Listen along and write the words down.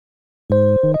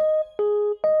Welcome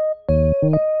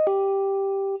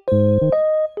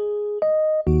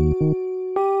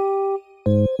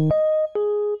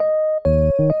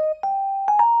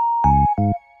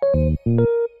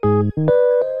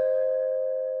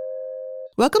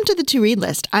to the To Read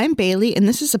List. I'm Bailey, and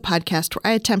this is a podcast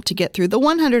where I attempt to get through the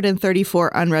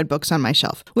 134 unread books on my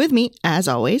shelf. With me, as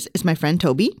always, is my friend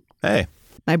Toby. Hey.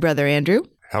 My brother Andrew.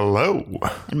 Hello.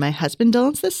 And my husband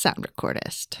Dylan's the sound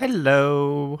recordist.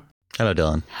 Hello. Hello,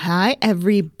 Dylan. Hi,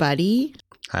 everybody.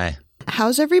 Hi.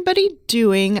 How's everybody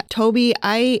doing? Toby,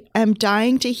 I am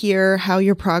dying to hear how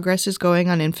your progress is going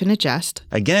on Infinite Jest.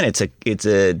 Again, it's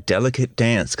a delicate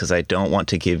dance because I don't want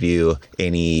to give you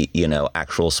any,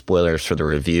 actual spoilers for the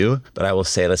review. But I will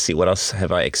say, let's see, what else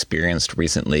have I experienced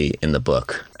recently in the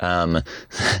book?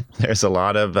 There's a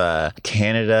lot of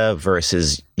Canada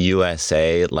versus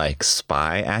USA like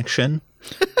spy action,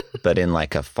 but in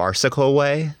like a farcical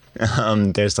way.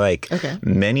 There's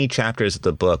many chapters of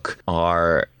the book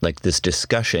are like this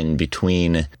discussion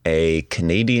between a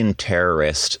Canadian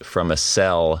terrorist from a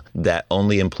cell that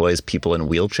only employs people in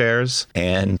wheelchairs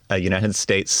and a United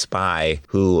States spy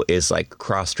who is like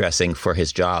cross-dressing for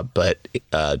his job but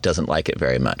doesn't like it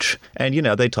very much. And,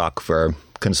 they talk for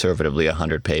conservatively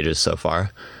 100 pages so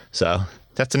far. So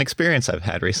that's an experience I've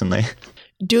had recently.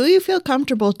 Do you feel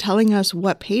comfortable telling us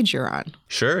what page you're on?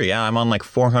 Sure, yeah. I'm on like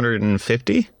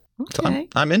 450. Okay. So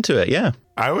I'm into it, yeah.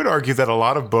 I would argue that a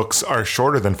lot of books are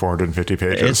shorter than 450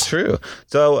 pages. It's true.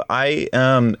 So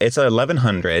it's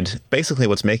 1100. Basically,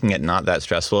 what's making it not that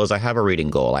stressful is I have a reading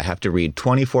goal. I have to read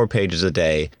 24 pages a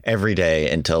day, every day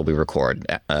until we record,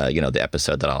 the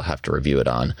episode that I'll have to review it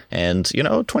on. And,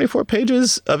 24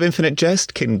 pages of Infinite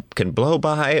Jest can blow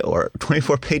by, or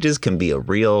 24 pages can be a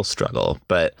real struggle.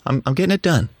 But I'm getting it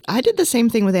done. I did the same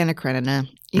thing with Anna Karenina.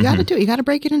 You got to do it. You got to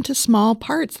break it into small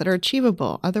parts that are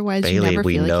achievable. Otherwise, Bailey, you never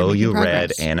feel like you're making you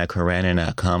progress. read Anna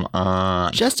Karenina. Come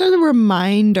on. Just as a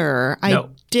reminder, No. I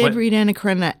did read Anna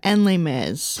Karenina and Les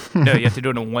Mis. No, you have to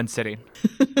do it in one sitting.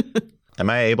 Am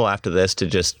I able after this to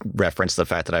just reference the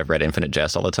fact that I've read Infinite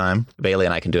Jest all the time? Bailey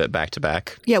and I can do it back to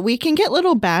back. Yeah, we can get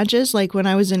little badges, like when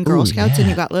I was in Girl Scouts and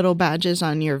you got little badges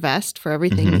on your vest for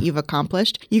everything that you've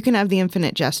accomplished. You can have the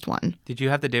Infinite Jest one. Did you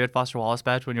have the David Foster Wallace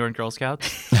badge when you were in Girl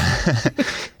Scouts?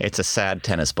 It's a sad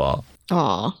tennis ball.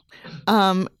 Aw.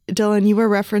 Dylan, you were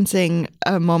referencing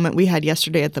a moment we had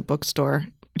yesterday at the bookstore.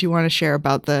 Do you want to share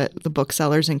about the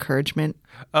bookseller's encouragement?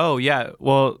 Oh, yeah.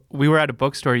 Well, we were at a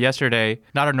bookstore yesterday.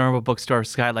 Not a normal bookstore,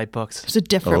 Skylight Books. It was a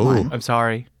different one. I'm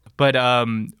sorry. But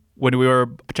when we were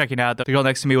checking out, the girl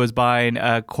next to me was buying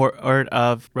a Court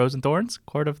of Rose and Thorns?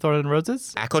 Court of Thorns and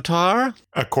Roses? Akotar?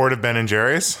 A Court of Ben and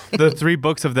Jerry's? The 3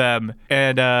 books of them.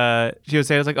 And she was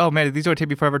saying, I was like, oh, man, these are going to take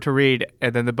me forever to read.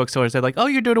 And then the bookseller said, like, oh,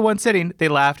 you're doing it in one sitting. They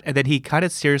laughed. And then he kind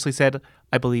of seriously said,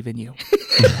 I believe in you.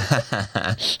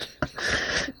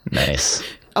 Nice.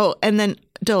 Oh, and then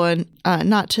Dylan,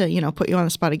 not to, put you on the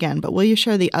spot again, but will you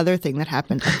share the other thing that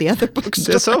happened at the other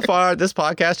bookstore? So far, this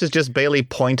podcast is just Bailey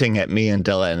pointing at me and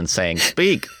Dylan and saying,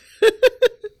 speak.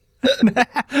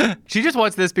 She just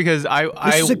wants this because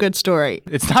This is a good story.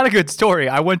 It's not a good story.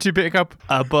 I went to pick up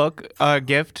a book, a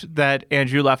gift that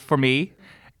Andrew left for me.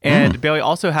 And Bailey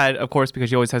also had, of course, because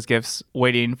she always has gifts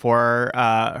waiting for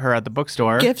her at the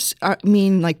bookstore. Gifts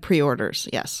mean like pre-orders,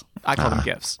 yes. I call them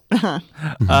gifts.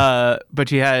 But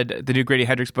she had the new Grady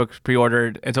Hendrix book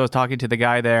pre-ordered. And so I was talking to the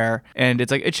guy there. And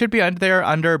it's like, it should be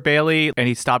under Bailey. And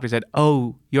he stopped and said,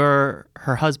 oh, you're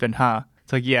her husband, huh?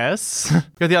 It's like, yes.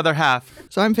 You're the other half.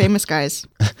 So I'm famous, guys.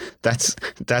 That's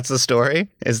the story?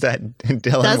 Is that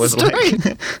Dylan That's was the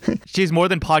story. like... She's more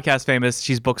than podcast famous.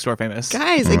 She's bookstore famous.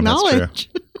 Guys, acknowledge.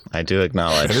 I do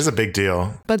acknowledge. It is a big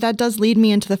deal. But that does lead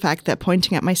me into the fact that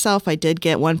pointing at myself, I did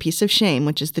get one piece of shame,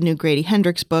 which is the new Grady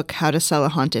Hendrix book, How to Sell a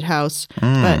Haunted House.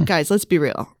 But guys, let's be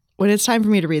real. When it's time for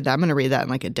me to read that, I'm going to read that in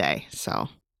like a day. So.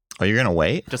 Oh, you're going to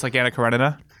wait? Just like Anna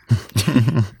Karenina?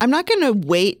 I'm not going to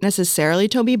wait necessarily,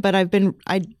 Toby, but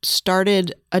I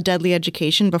started A Deadly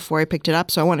Education before I picked it up,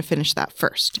 so I want to finish that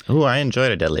first. Ooh, I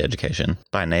enjoyed A Deadly Education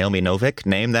by Naomi Novik.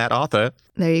 Name that author.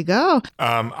 There you go.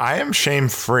 I am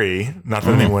shame-free. Not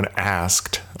that anyone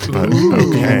asked, but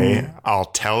okay, I'll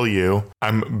tell you.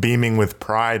 I'm beaming with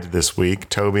pride this week.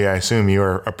 Toby, I assume you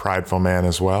are a prideful man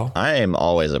as well. I am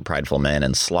always a prideful man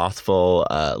and slothful,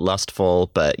 lustful,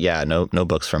 but yeah, no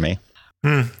books for me.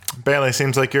 Bailey,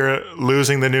 seems like you're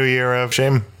losing the new year of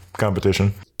shame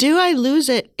competition. Do I lose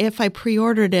it if I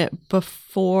pre-ordered it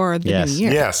before the new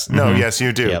year? Yes. No, yes,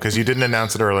 you do, because you didn't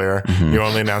announce it earlier. You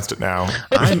only announced it now.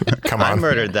 Come on. I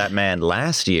murdered that man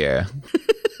last year.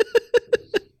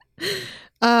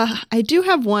 I do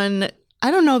have one.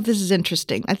 I don't know if this is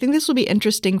interesting. I think this will be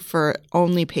interesting for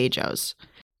only Pagos.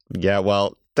 Yeah,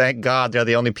 well, thank God they're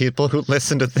the only people who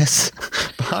listen to this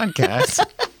podcast.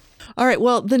 All right,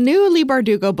 well, the new Leigh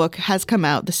Bardugo book has come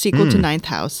out, the sequel to Ninth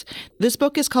House. This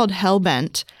book is called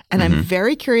Hellbent, and I'm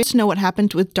very curious to know what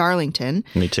happened with Darlington.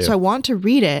 Me too. So I want to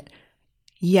read it,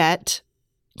 yet,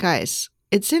 guys,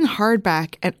 it's in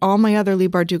hardback, and all my other Leigh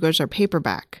Bardugos are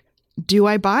paperback. Do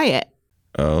I buy it?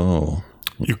 Oh.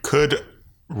 You could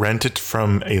rent it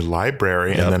from a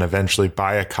library and then eventually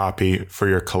buy a copy for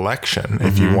your collection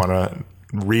if you want to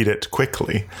read it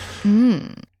quickly.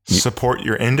 Support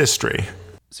your industry.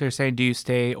 So you're saying, do you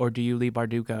stay or do you Leigh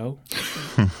Bardugo?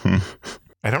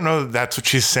 I don't know that that's what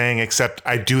she's saying, except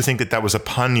I do think that was a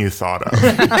pun you thought of.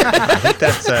 I think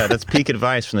that's peak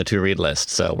advice from the to read list,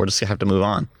 so we're just going to have to move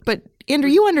on. But, Andrew,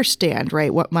 you understand,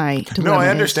 right, what my dilemma No, I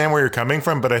is? understand where you're coming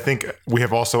from, but I think we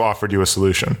have also offered you a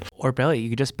solution. Or Bailey, you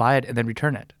could just buy it and then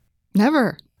return it.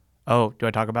 Never. Oh, do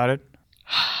I talk about it?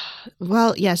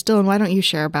 Well, yes, Dylan, why don't you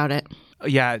share about it?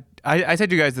 Yeah, I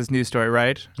sent you guys this news story,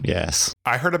 right? Yes.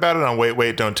 I heard about it on Wait,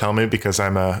 Wait, Don't Tell Me because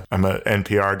I'm a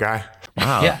NPR guy.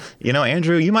 Wow. Yeah. You know,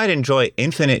 Andrew, you might enjoy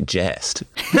Infinite Jest.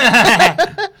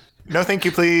 No, thank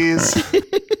you, please.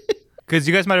 Because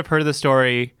you guys might have heard of the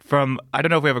story from, I don't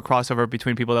know if we have a crossover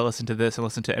between people that listen to this and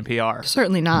listen to NPR.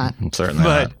 Certainly not. Certainly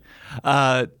But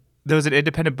not. there was an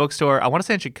independent bookstore, I want to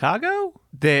say in Chicago,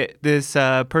 this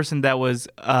person that was,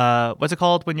 what's it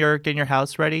called when you're getting your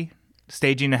house ready?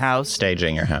 Staging a house.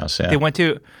 Staging your house, yeah. They went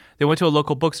to a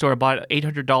local bookstore and bought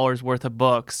 $800 worth of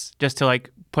books just to like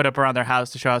put up around their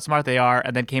house to show how smart they are,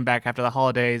 and then came back after the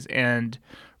holidays and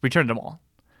returned them all.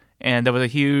 And there was a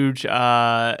huge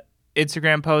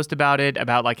Instagram post about it,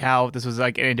 about like how this was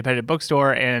like an independent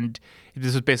bookstore, and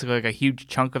this was basically like a huge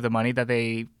chunk of the money that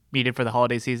they needed for the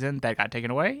holiday season that got taken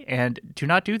away. And do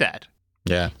not do that.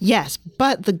 Yeah. Yes,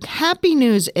 but the happy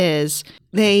news is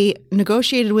they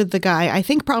negotiated with the guy, I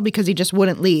think probably because he just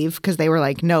wouldn't leave, because they were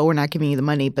like, no, we're not giving you the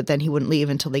money, but then he wouldn't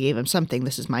leave until they gave him something.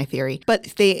 This is my theory. But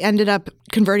they ended up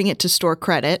converting it to store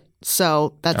credit,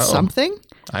 so that's something.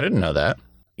 I didn't know that.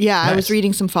 Yeah, I was Nice.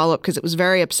 reading some follow-up because it was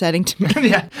very upsetting to me.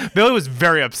 Yeah, Billy was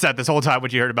very upset this whole time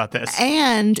when you heard about this.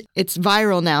 And it's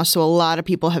viral now, so a lot of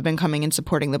people have been coming and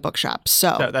supporting the bookshop.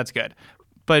 So that's good.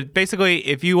 But basically,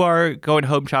 if you are going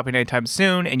home shopping anytime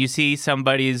soon and you see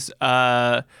somebody's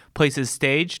places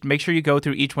staged, make sure you go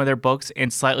through each one of their books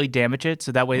and slightly damage it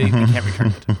so that way they can't return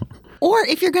it. Or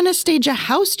if you're going to stage a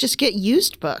house, just get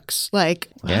used books. Like,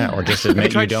 Yeah, or just admit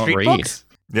you Tried don't street read. books?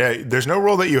 Yeah, there's no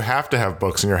rule that you have to have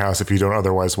books in your house if you don't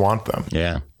otherwise want them.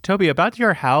 Yeah. Toby, about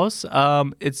your house,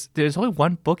 there's only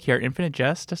one book here, Infinite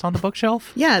Jest, just on the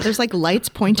bookshelf. yeah, there's like lights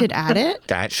pointed at it.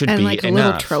 That should and be like a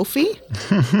enough. little trophy.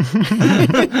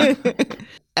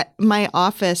 At my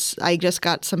office, I just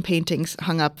got some paintings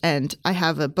hung up, and I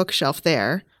have a bookshelf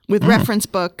there with reference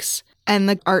books. And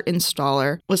the art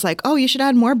installer was like, "Oh, you should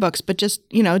add more books, but just,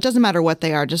 it doesn't matter what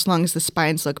they are, just as long as the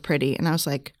spines look pretty." And I was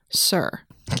like, "Sir,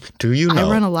 Do you know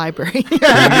I run a library." who you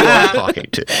are talking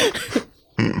to?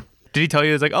 Did he tell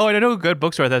you, it's like, oh, I know a good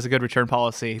bookstore that has a good return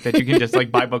policy that you can just like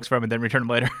buy books from and then return them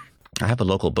later? I have a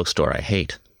local bookstore I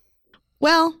hate.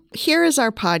 Well, here is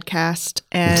our podcast,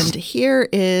 and here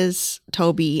is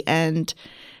Toby. And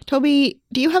Toby,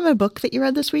 do you have a book that you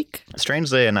read this week?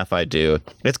 Strangely enough, I do.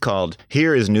 It's called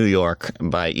Here is New York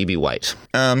by E.B. White.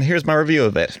 Here's my review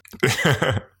of it.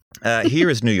 Here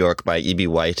is New York by E.B.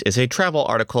 White is a travel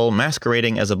article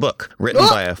masquerading as a book written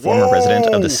by a former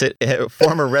resident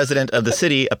of the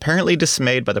city, apparently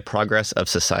dismayed by the progress of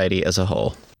society as a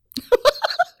whole.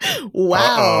 Wow.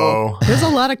 Uh-oh. There's a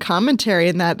lot of commentary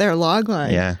in that there log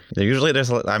line. Yeah,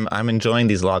 I'm enjoying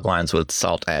these log lines with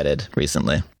salt added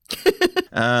recently.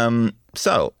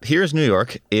 So, Here's New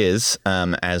York is,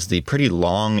 as the pretty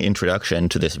long introduction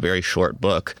to this very short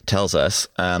book tells us,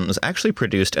 was actually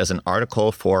produced as an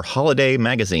article for Holiday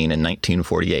magazine in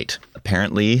 1948.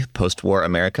 Apparently, post-war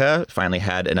America finally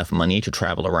had enough money to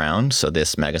travel around, so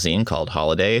this magazine called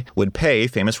Holiday would pay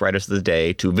famous writers of the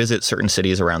day to visit certain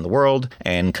cities around the world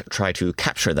and try to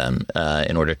capture them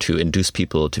in order to induce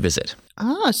people to visit.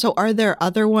 Ah, so are there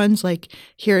other ones like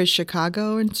Here is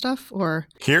Chicago and stuff? Or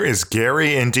Here is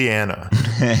Gary, Indiana,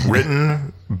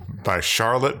 written by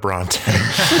Charlotte Bronte.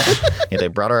 Yeah, they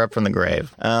brought her up from the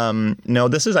grave. No,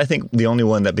 this is, I think, the only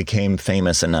one that became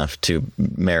famous enough to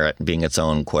merit being its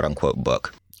own quote-unquote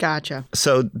book. gotcha.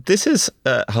 So this is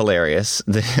hilarious.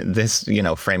 This,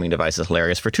 framing device is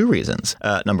hilarious for two reasons.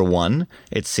 Number one,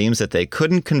 it seems that they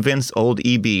couldn't convince old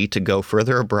EB to go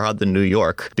further abroad than New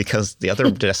York because the other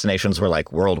destinations were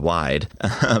like worldwide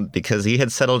because he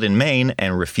had settled in Maine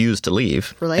and refused to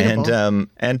leave. Relatable.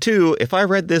 And two, if I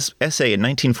read this essay in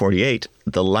 1948,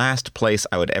 the last place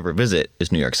I would ever visit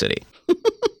is New York City.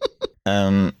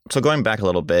 So going back a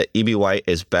little bit, E.B. White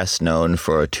is best known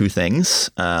for two things.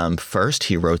 First,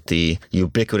 he wrote the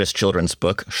ubiquitous children's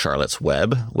book, Charlotte's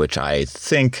Web, which I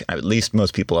think at least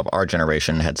most people of our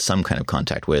generation had some kind of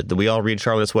contact with. Did we all read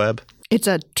Charlotte's Web? It's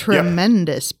a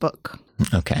tremendous book.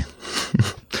 Okay.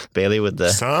 Bailey with the...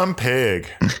 Some pig.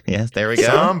 Yes, there we go.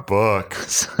 Some book.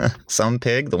 Some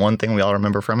pig, the one thing we all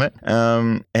remember from it.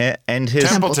 And his...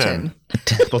 Templeton.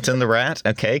 Templeton the rat.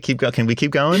 Okay, keep going. Can we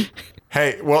keep going?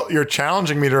 Hey, well, you're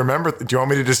challenging me to remember. Do you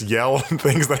want me to just yell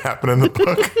things that happen in the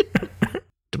book?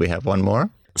 Do we have one more?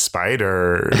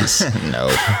 Spiders.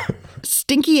 No.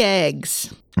 Stinky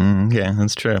eggs. Yeah,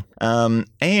 that's true.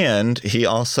 And he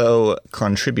also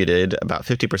contributed about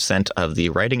 50% of the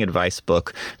writing advice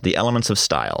book, The Elements of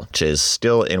Style, which is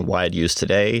still in wide use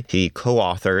today. He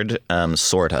co-authored,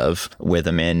 sort of, with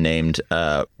a man named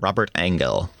Robert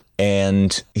Engel.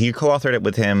 And he co-authored it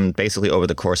with him basically over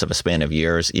the course of a span of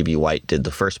years. E.B. White did the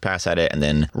first pass at it, and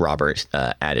then Robert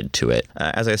added to it.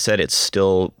 As I said, it's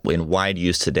still in wide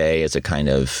use today as a kind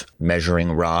of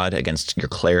measuring rod against your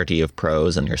clarity of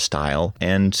prose and your style.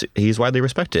 And he's widely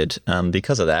respected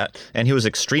because of that. And he was an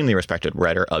extremely respected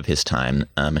writer of his time.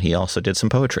 He also did some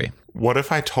poetry. What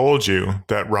if I told you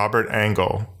that Robert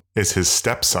Engel is his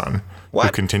stepson who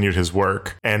continued his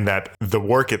work, and that the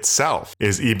work itself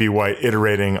is E.B. White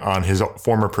iterating on his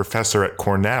former professor at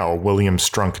Cornell, William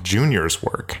Strunk Jr.'s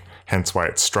work? Hence why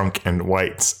it's Strunk and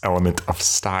White's Element of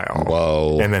Style.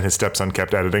 Whoa. And then his stepson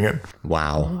kept editing it.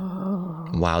 Wow.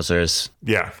 Wowzers.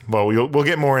 Yeah. Well, we'll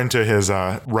get more into his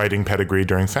writing pedigree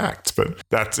during facts, but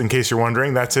that's, in case you're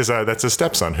wondering, that's his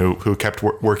stepson who kept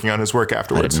working on his work I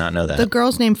afterwards. did not know that. The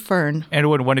girl's named Fern. And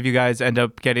would one of you guys end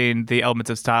up getting the Elements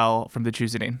of Style from the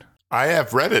Choosing? I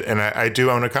have read it, and I do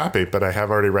own a copy, but I have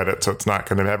already read it, so it's not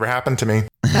going to ever happen to me.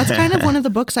 That's kind of one of the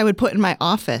books I would put in my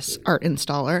office art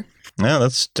installer. No,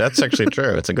 that's actually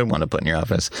true. It's a good one to put in your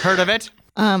office. Heard of it?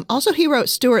 Also, he wrote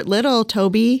Stuart Little,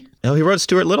 Toby, Oh, he wrote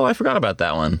Stuart Little? I forgot about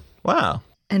that one. Wow.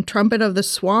 and Trumpet of the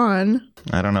Swan.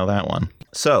 I don't know that one.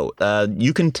 So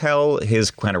you can tell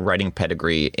his kind of writing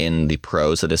pedigree in the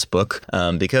prose of this book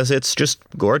because it's just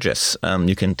gorgeous.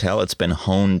 You can tell it's been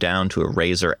honed down to a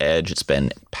razor edge. It's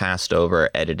been passed over,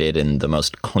 edited in the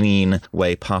most clean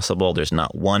way possible. There's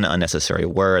not one unnecessary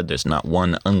word. There's not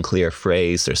one unclear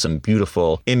phrase. There's some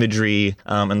beautiful imagery.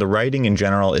 And the writing in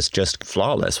general is just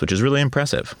flawless, which is really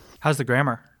impressive. How's the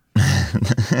grammar?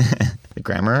 The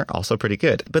grammar, also pretty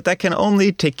good. But that can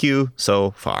only take you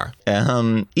so far.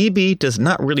 E.B. does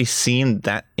not really seem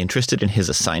that interested in his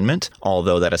assignment,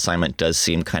 although that assignment does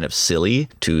seem kind of silly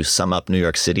to sum up New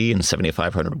York City in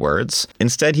 7,500 words.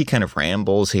 Instead, he kind of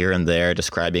rambles here and there,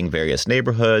 describing various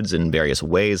neighborhoods and various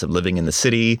ways of living in the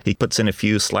city. He puts in a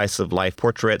few slice of life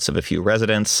portraits of a few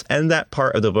residents, and that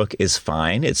part of the book is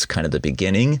fine. It's kind of the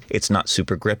beginning. It's not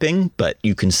super gripping, but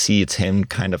you can see it's him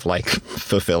kind of like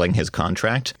fulfilling his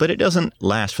contract, but it doesn't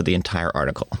last for the entire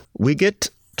article. We get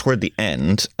toward the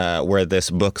end where this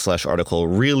book/article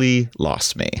really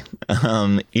lost me.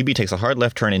 E.B. takes a hard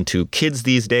left turn into kids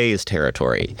these days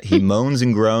territory. He moans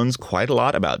and groans quite a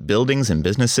lot about buildings and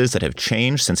businesses that have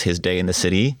changed since his day in the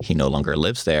city. He no longer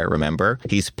lives there, remember.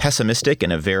 He's pessimistic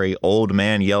in a very old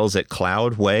man yells at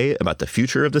cloud way about the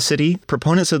future of the city.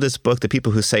 Proponents of this book, the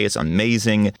people who say it's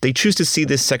amazing, they choose to see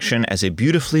this section as a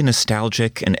beautifully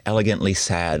nostalgic and elegantly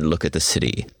sad look at the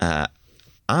city.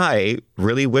 I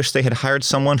really wish they had hired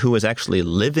someone who was actually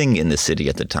living in the city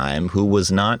at the time, who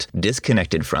was not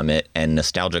disconnected from it and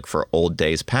nostalgic for old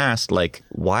days past. Like,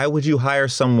 why would you hire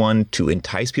someone to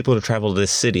entice people to travel to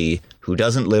this city who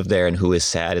doesn't live there and who is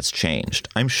sad it's changed?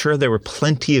 I'm sure there were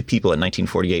plenty of people in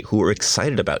 1948 who were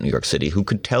excited about New York City, who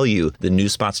could tell you the new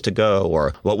spots to go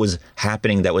or what was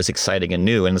happening that was exciting and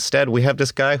new. And instead, we have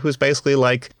this guy who's basically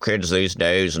like, kids these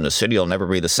days and the city will never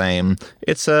be the same.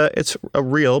 It's a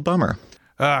real bummer.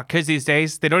 Kids these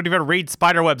days, they don't even read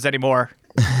spiderwebs anymore.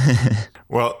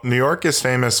 Well, New York is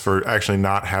famous for actually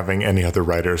not having any other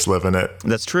writers live in it.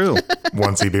 That's true.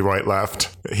 Once E.B. White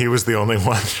left, he was the only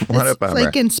one. What a It's bummer.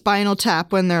 like in Spinal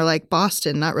Tap when they're like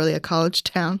Boston, not really a college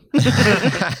town.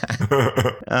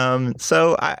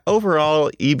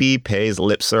 Overall, E.B. pays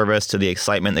lip service to the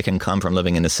excitement that can come from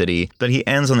living in the city, but he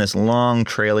ends on this long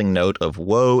trailing note of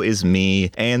woe is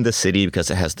me and the city because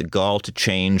it has the gall to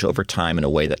change over time in a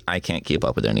way that I can't keep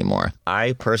up with anymore.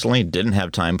 I personally didn't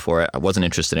have time for it. I wasn't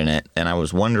interested in it, and I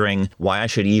was wondering why I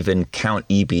should even count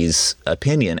E.B.'s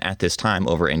opinion at this time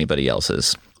over anybody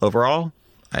else's. Overall,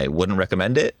 I wouldn't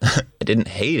recommend it. I didn't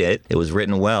hate it. It was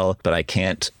written well, but I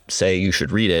can't say you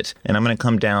should read it. And I'm going to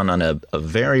come down on a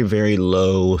very, very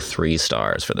low 3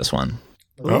 stars for this one.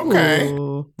 Okay.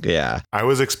 Ooh. Yeah. I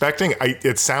was expecting.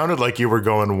 It sounded like you were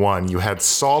going one. You had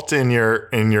salt in your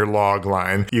log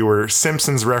line. You were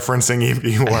Simpsons referencing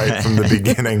E.B. White from the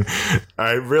beginning.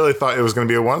 I really thought it was going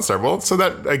to be a 1-star. Well, so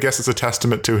that I guess is a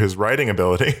testament to his writing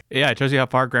ability. Yeah, it shows you how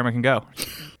far grammar can go.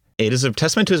 It is a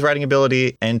testament to his writing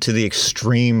ability and to the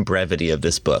extreme brevity of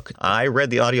this book. I read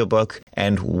the audiobook,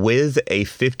 and with a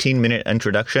 15-minute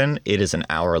introduction, it is an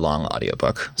hour-long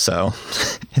audiobook. So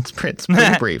it's pretty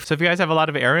brief. So if you guys have a lot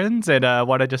of errands and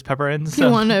want to just pepper in You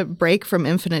want to break from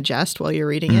infinite jest while you're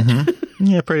reading it.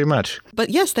 Yeah, pretty much. But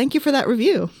yes, thank you for that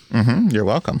review. You're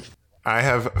welcome. I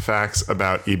have facts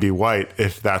about E.B. White,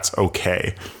 if that's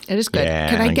okay. It is good.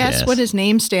 Yeah, Can I guess yes. what his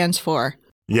name stands for?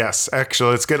 Yes,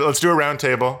 actually, let's do a round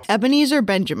table. Ebenezer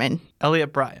Benjamin.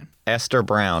 Elliot Bryan. Esther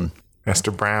Brown.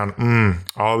 Esther Brown.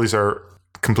 All these are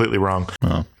completely wrong.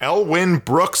 Oh. Elwyn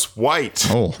Brooks White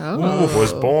Oh.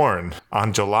 was born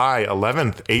on July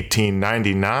 11th,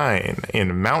 1899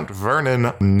 in Mount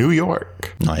Vernon, New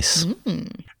York. Nice.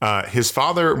 His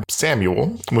father,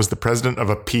 Samuel, was the president of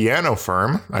a piano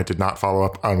firm. I did not follow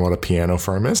up on what a piano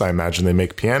firm is. I imagine they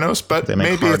make pianos, but They make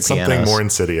maybe hard it's something pianos. more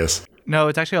insidious. No,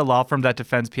 it's actually a law firm that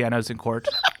defends pianos in court.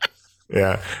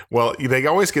 Yeah. Well, they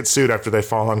always get sued after they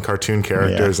fall on cartoon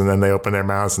characters and then they open their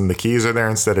mouths and the keys are there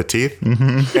instead of teeth.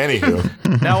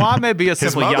 Anywho. Now, I may be a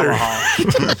simple mother-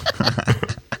 Yamaha.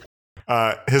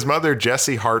 His mother,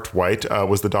 Jessie Hart White,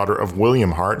 was the daughter of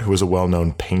William Hart, who was a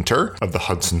well-known painter of the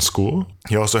Hudson School.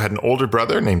 He also had an older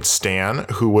brother named Stan,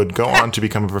 who would go on to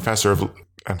become a professor of...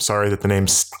 I'm sorry that the name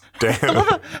Stan...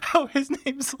 Oh, his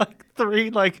name's like three,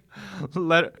 like,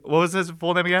 letter. What was his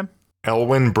full name again?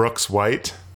 Elwyn Brooks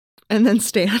White. And then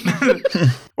Stan.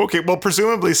 Okay, well,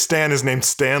 presumably Stan is named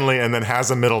Stanley and then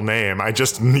has a middle name. I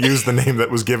just used the name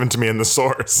that was given to me in the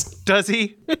source. Does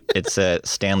he? It's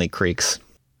Stanley Creeks.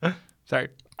 Sorry.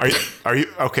 Are you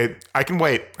okay? I can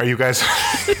wait. Are you guys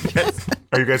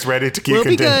Are you guys ready to keep We'll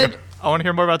be continuing? good. I want to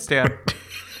hear more about Stan.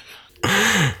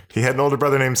 He had an older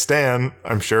brother named Stan.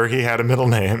 I'm sure he had a middle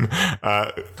name,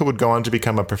 who would go on to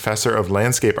become a professor of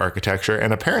landscape architecture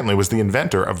and apparently was the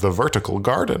inventor of the vertical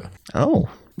garden. Oh.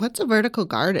 What's a vertical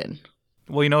garden?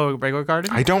 Well, you know a regular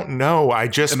garden? I don't know.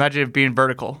 Imagine it being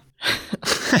vertical.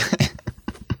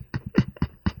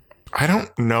 I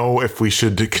don't know if we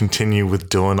should continue with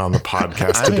Dylan on the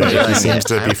podcast I'm today. enjoying He seems it.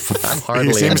 to be I'm heartily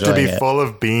he seems to be enjoying it. full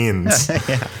of beans.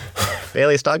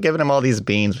 Bailey, stop giving him all these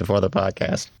beans before the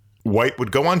podcast. White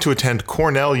would go on to attend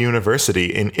Cornell University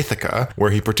in Ithaca,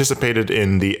 where he participated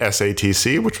in the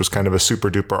SATC, which was kind of a super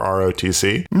duper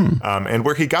ROTC, and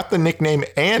where he got the nickname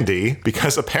Andy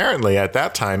because apparently at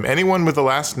that time, anyone with the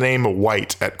last name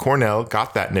White at Cornell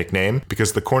got that nickname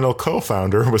because the Cornell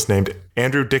co-founder was named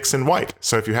Andrew Dixon White.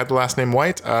 So if you had the last name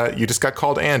White, you just got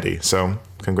called Andy. So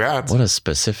congrats. What a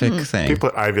specific thing. People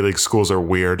at Ivy League schools are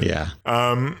weird. Yeah.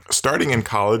 Starting in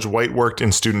college, White worked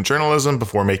in student journalism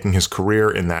before making his career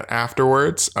in that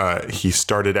afterwards. He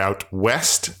started out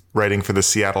west, writing for the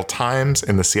Seattle Times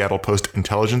and the Seattle Post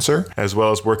Intelligencer, as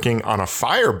well as working on a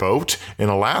fireboat in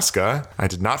Alaska. I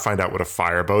did not find out what a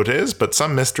fireboat is, but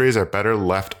some mysteries are better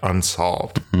left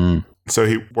unsolved. So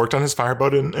he worked on his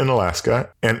fireboat in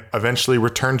Alaska and eventually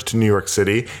returned to New York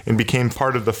City and became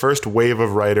part of the first wave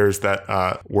of writers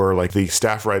that were like the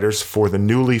staff writers for the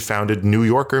newly founded New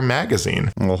Yorker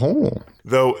magazine. Oh.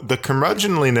 Though the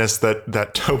curmudgeonliness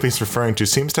that Toby's referring to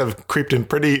seems to have creeped in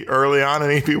pretty early on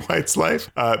in E.B. White's life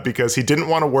because he didn't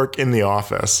want to work in the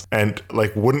office and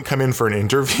like wouldn't come in for an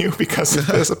interview because of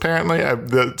this, apparently.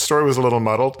 The story was a little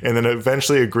muddled, and then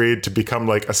eventually agreed to become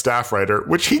like a staff writer,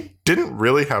 which he didn't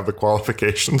really have the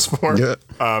qualifications for. Yeah.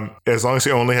 As long as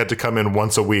he only had to come in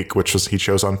once a week, which was he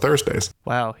chose on Thursdays.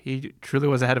 Wow, he truly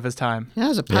was ahead of his time. That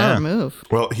was a power Yeah. move.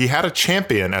 Well, he had a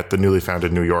champion at the newly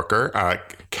founded New Yorker.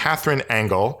 Catherine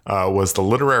Angle was the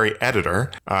literary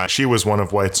editor. She was one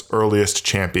of White's earliest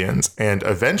champions, and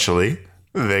eventually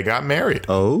they got married.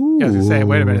 Oh. I was going to say,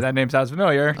 wait a minute, that name sounds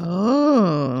familiar.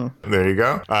 Oh. There you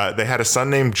go. They had a son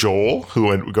named Joel, who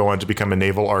would go on to become a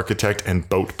naval architect and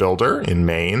boat builder in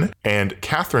Maine. And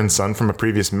Catherine's son from a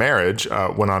previous marriage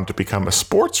went on to become a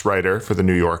sports writer for the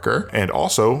New Yorker, and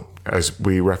also, as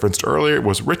we referenced earlier,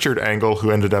 was Richard Angle,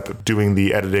 who ended up doing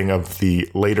the editing of the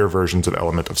later versions of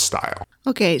Element of Style.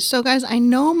 Okay, so guys, I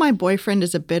know my boyfriend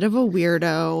is a bit of a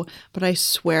weirdo, but I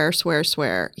swear,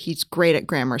 he's great at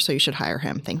grammar, so you should hire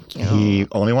him. Thank you. He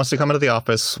only wants to come into the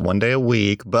office one day a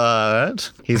week,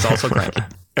 but he's also cranky.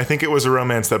 I think it was a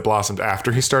romance that blossomed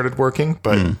after he started working,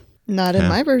 but Not in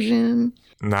my version.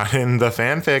 Not in the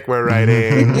fanfic we're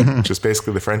writing, which is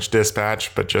basically the French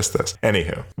Dispatch, but just this.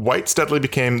 Anywho, White steadily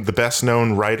became the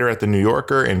best-known writer at The New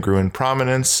Yorker and grew in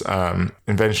prominence,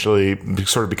 eventually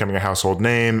sort of becoming a household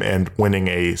name and winning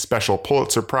a special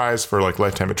Pulitzer Prize for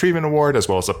Lifetime Achievement Award, as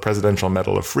well as a Presidential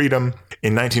Medal of Freedom.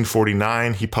 In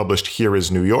 1949, he published Here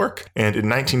is New York, and in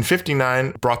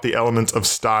 1959 brought the elements of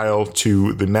style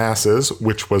to the masses,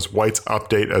 which was White's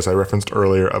update, as I referenced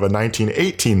earlier, of a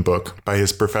 1918 book by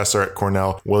his professor at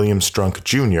Cornell, William Strunk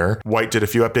Jr. White did a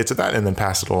few updates of that and then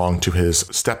passed it along to his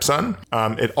stepson.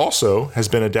 It also has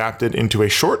been adapted into a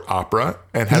short opera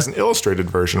and has an illustrated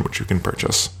version, which you can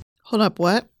purchase. Hold up,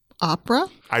 what? Opera?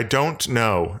 I don't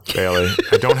know, Bailey.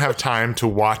 I don't have time to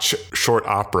watch short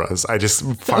operas. I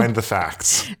just find the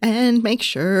facts. And make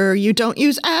sure you don't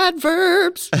use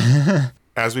adverbs.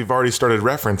 As we've already started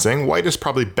referencing, White is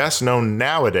probably best known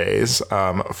nowadays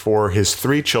for his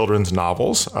 3 children's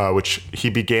novels, which he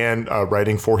began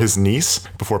writing for his niece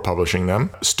before publishing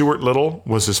them. Stuart Little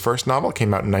was his first novel,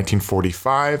 came out in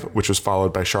 1945, which was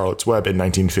followed by Charlotte's Web in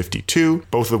 1952,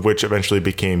 both of which eventually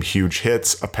became huge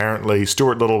hits. Apparently,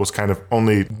 Stuart Little was kind of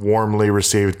only warmly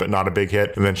received, but not a big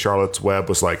hit. And then Charlotte's Web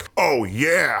was like, oh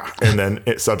yeah! And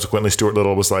then subsequently, Stuart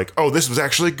Little was like, oh, this was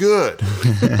actually good.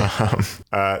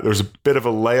 There was a bit of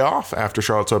a layoff after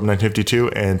Charlotte's Web in 1952,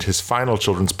 and his final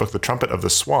children's book, The Trumpet of the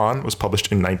Swan, was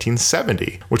published in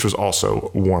 1970, which was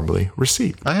also warmly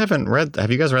received. I haven't read.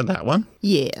 Have you guys read that one?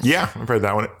 Yes. Yeah, I've read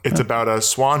that one. It's about a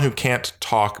swan who can't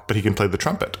talk, but he can play the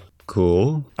trumpet.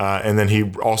 Cool. And then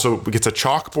he also gets a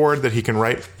chalkboard that he can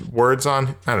write words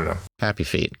on. I don't know. Happy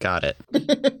feet. Got it.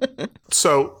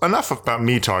 So enough about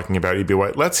me talking about E.B.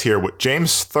 White. Let's hear what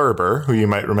James Thurber, who you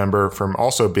might remember from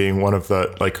also being one of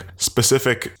the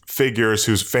specific figures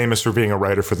who's famous for being a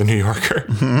writer for The New Yorker.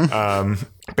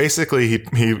 Basically,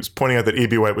 he was pointing out that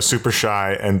E.B. White was super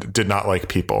shy and did not like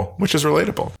people, which is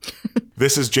relatable.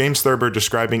 This is James Thurber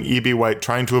describing E.B. White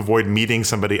trying to avoid meeting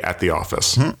somebody at the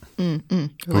office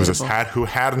who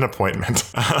had an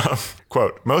appointment.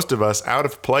 Quote, most of us, out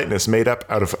of politeness made up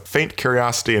out of faint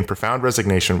curiosity and profound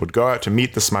resignation, would go out to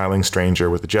meet the smiling stranger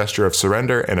with a gesture of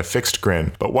surrender and a fixed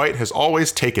grin. But White has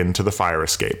always taken to the fire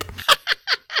escape.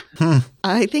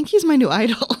 I think he's my new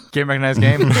idol. Game recognized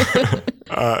game.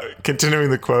 Continuing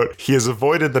the quote, he has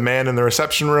avoided the man in the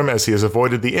reception room as he has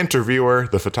avoided the interviewer,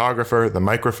 the photographer, the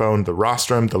microphone, the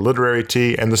rostrum, the literary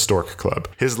tea, and the Stork Club.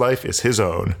 His life is his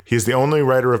own. He is the only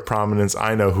writer of prominence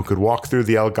I know who could walk through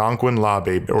the Algonquin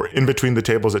lobby or in between the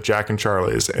tables at Jack and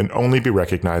Charlie's and only be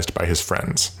recognized by his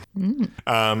friends.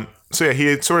 So yeah,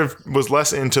 he sort of was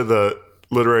less into the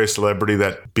literary celebrity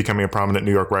that becoming a prominent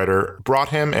New York writer brought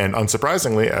him, and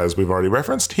unsurprisingly, as we've already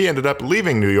referenced, he ended up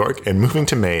leaving New York and moving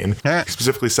to Maine. He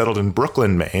specifically settled in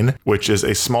Brooklyn, Maine, which is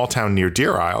a small town near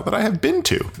Deer Isle that I have been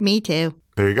to. Me too.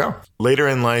 There you go. Later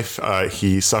in life,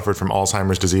 he suffered from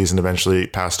Alzheimer's disease and eventually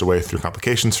passed away through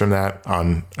complications from that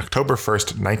on October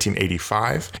 1st,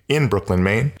 1985 in Brooklyn,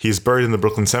 Maine. He's buried in the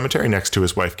Brooklyn Cemetery next to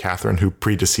his wife, Catherine, who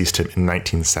predeceased him in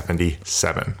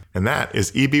 1977. And that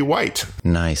is E.B. White.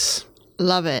 Nice.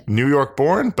 Love it. New York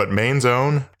born, but Maine's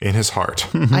own in his heart.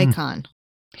 Icon.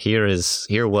 Here was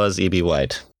E.B.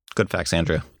 White. Good facts,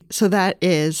 Andrew. So that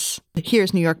is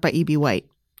Here's New York by E.B. White.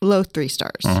 Low 3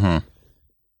 stars. Mm-hmm.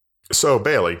 So,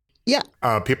 Bailey. Yeah.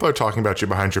 People are talking about you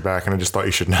behind your back, and I just thought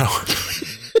you should know.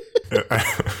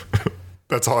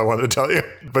 That's all I wanted to tell you.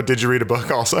 But did you read a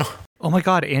book also? Oh my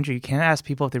God, Andrew, you can't ask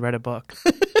people if they read a book.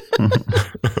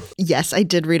 Yes, I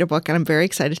did read a book, and I'm very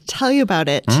excited to tell you about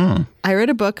it. I read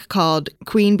a book called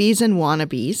Queen Bees and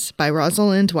Wannabes by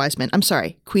Rosalind Wiseman. I'm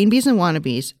sorry, Queen Bees and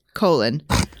Wannabes,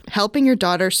 Helping Your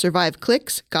Daughter Survive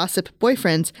Cliques, Gossip,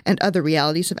 Boyfriends, and Other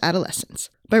Realities of Adolescence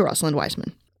by Rosalind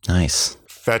Wiseman. Nice.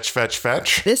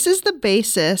 Fetch. This is the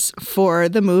basis for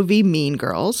the movie Mean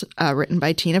Girls, written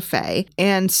by Tina Fey.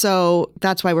 And so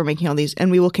that's why we're making all these,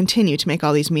 and we will continue to make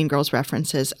all these Mean Girls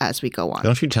references as we go on.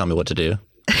 Don't you tell me what to do.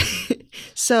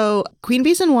 So Queen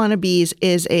Bees and Wannabes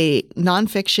is a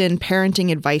nonfiction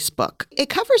parenting advice book. It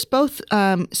covers both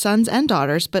sons and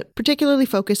daughters, but particularly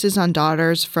focuses on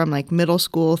daughters from middle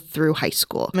school through high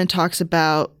school, and talks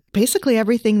about basically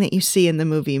everything that you see in the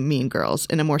movie Mean Girls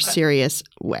in a more serious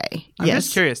way. I'm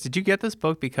just curious, did you get this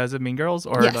book because of Mean Girls?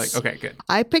 Or yes. Okay, good.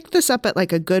 I picked this up at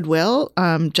a Goodwill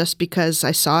just because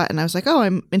I saw it and I was like, oh,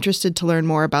 I'm interested to learn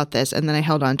more about this. And then I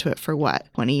held on to it for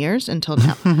 20 years until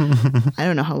now. I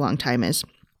don't know how long time is.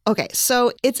 Okay,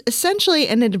 so it's essentially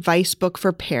an advice book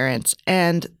for parents,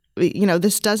 and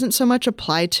this doesn't so much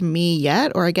apply to me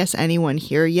yet, or I guess anyone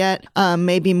here yet.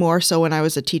 Maybe more so when I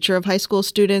was a teacher of high school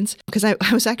students, because I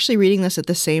was actually reading this at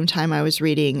the same time I was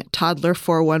reading Toddler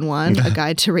 411, A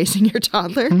Guide to Raising Your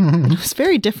Toddler. And it was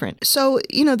very different. So,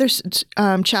 there's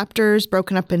chapters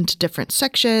broken up into different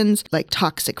sections, like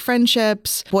toxic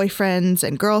friendships, boyfriends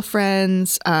and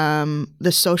girlfriends,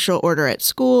 the social order at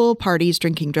school, parties,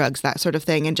 drinking, drugs, that sort of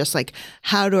thing, and just like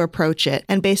how to approach it.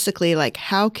 And basically, like,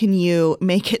 how can you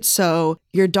make it so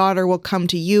your daughter will come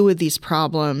to you with these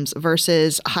problems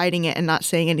versus hiding it and not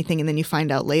saying anything, and then you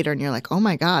find out later and you're like, oh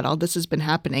my God, all this has been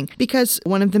happening. Because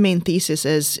one of the main theses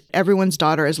is everyone's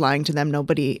daughter is lying to them.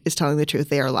 Nobody is telling the truth.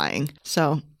 They are lying.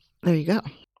 So there you go.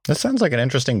 That sounds like an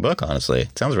interesting book, honestly.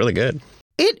 It sounds really good.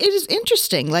 It is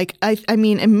interesting. Like, I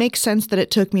mean, it makes sense that it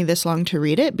took me this long to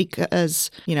read it because,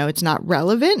 it's not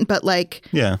relevant, but like,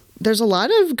 yeah, there's a lot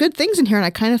of good things in here. And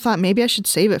I kind of thought maybe I should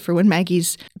save it for when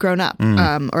Maggie's grown up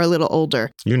or a little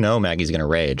older. Maggie's going to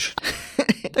rage.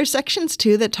 There's sections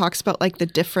too that talks about like the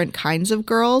different kinds of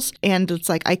girls. And it's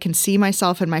like, I can see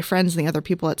myself and my friends and the other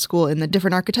people at school in the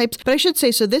different archetypes. But I should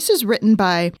say, so this is written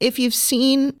by, if you've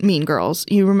seen Mean Girls,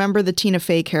 you remember the Tina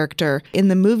Fey character. In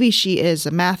the movie, she is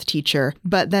a math teacher.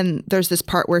 But then there's this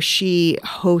part where she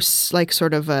hosts like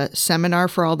sort of a seminar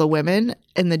for all the women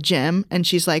in the gym. And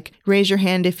she's like, raise your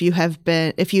hand if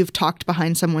you've talked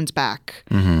behind someone's back,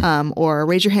 or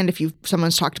raise your hand if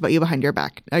someone's talked about you behind your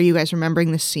back. Are you guys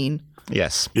remembering this scene?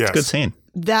 Yes. It's a good scene.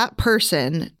 That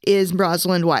person is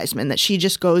Rosalind Wiseman, that she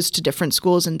just goes to different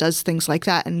schools and does things like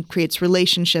that and creates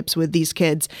relationships with these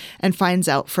kids and finds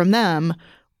out from them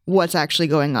what's actually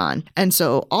going on. And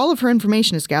so all of her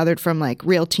information is gathered from like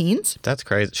real teens. That's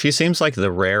crazy. She seems like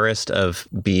the rarest of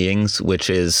beings, which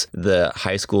is the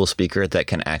high school speaker that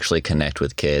can actually connect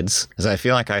with kids. Because I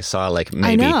feel like I saw like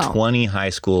maybe 20 high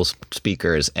school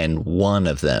speakers and one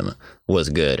of them was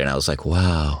good. And I was like,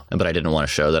 wow. But I didn't want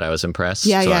to show that I was impressed.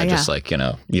 So I just like,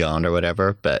 yawned or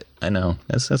whatever. But I know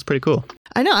that's pretty cool.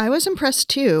 I know. I was impressed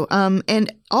too.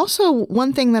 And also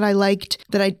one thing that I liked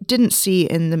that I didn't see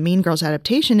in the Mean Girls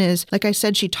adaptation is, like I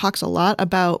said, she talks a lot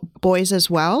about boys as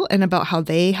well and about how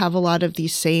they have a lot of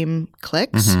these same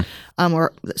cliques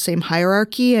or the same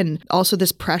hierarchy, and also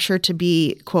this pressure to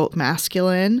be, quote,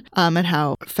 masculine, and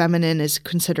how feminine is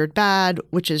considered bad,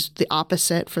 which is the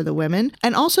opposite for the women.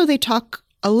 And also they talk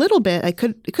a little bit,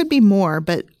 it could be more,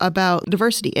 but about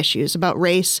diversity issues, about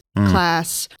race,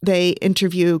 class. They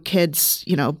interview kids,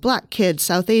 Black kids,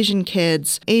 South Asian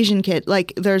kids, Asian kids.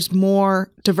 Like, there's more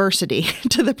diversity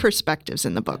to the perspectives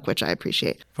in the book, which I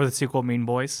appreciate. For the sequel, Mean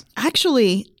Boys?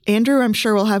 Actually, Andrew, I'm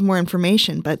sure will have more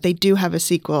information, but they do have a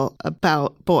sequel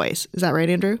about boys. Is that right,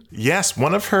 Andrew? Yes.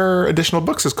 One of her additional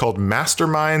books is called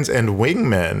Masterminds and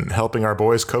Wingmen, helping our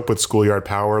boys cope with schoolyard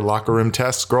power, locker room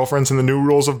tests, girlfriends, and the new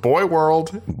rules of boy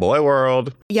world. Boy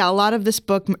world. Yeah, a lot of this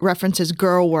book references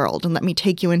girl world, and let me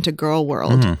take you into girl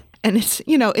world. And it's,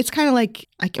 it's kind of like,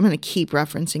 I'm going to keep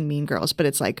referencing Mean Girls, but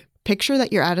it's like, picture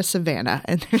that you're at a savannah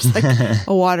and there's like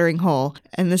a watering hole,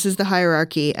 and this is the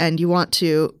hierarchy, and you want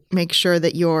to make sure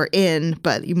that you're in,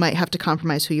 but you might have to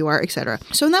compromise who you are, etc.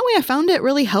 So in that way, I found it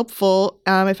really helpful.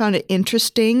 I found it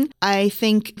interesting. I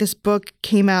think this book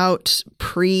came out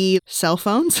pre-cell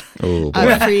phones,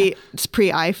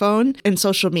 pre-iPhone and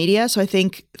social media. So I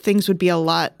think things would be a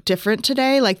lot different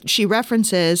today. Like, she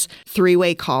references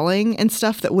three-way calling and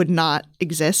stuff that would not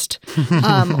exist.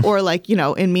 Or like,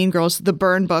 in Mean Girls, the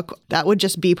burn book, that would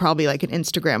just be probably like an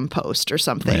Instagram post or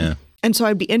something. Yeah. And so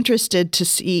I'd be interested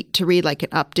to read like an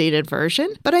updated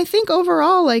version. But I think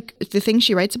overall, like, the things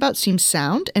she writes about seem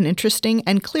sound and interesting,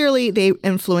 and clearly they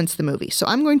influence the movie. So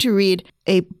I'm going to read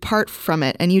a part from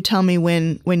it, and you tell me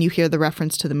when you hear the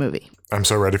reference to the movie. I'm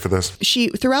so ready for this. She,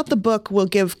 throughout the book, will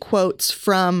give quotes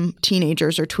from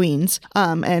teenagers or tweens.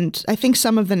 And I think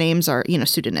some of the names are,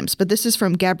 pseudonyms, but this is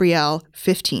from Gabrielle,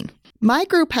 15. My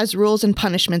group has rules and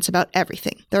punishments about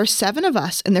everything. There are 7 of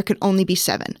us, and there can only be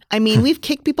 7. I mean, we've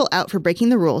kicked people out for breaking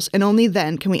the rules, and only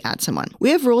then can we add someone.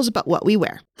 We have rules about what we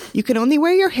wear. You can only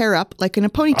wear your hair up like in a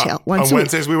ponytail once a week. On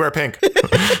Wednesdays, we wear pink.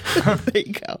 There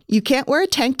you go. You can't wear a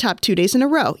tank top 2 days in a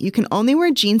row. You can only wear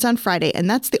jeans on Friday, and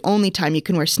that's the only time you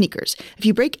can wear sneakers. If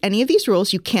you break any of these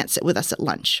rules, you can't sit with us at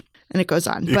lunch. And it goes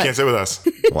on. You can't sit with us.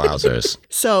 Wowzers.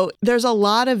 So there's a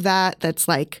lot of that's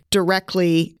like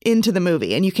directly into the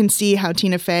movie. And you can see how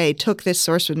Tina Fey took this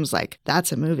source and was like,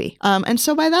 that's a movie. And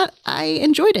so by that, I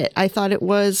enjoyed it. I thought it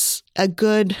was a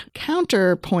good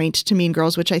counterpoint to Mean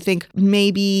Girls, which I think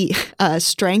maybe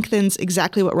strengthens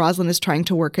exactly what Rosalind is trying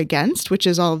to work against, which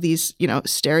is all of these,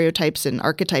 stereotypes and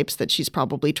archetypes that she's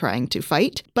probably trying to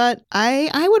fight. But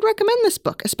I would recommend this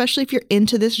book, especially if you're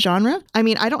into this genre. I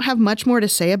mean, I don't have much more to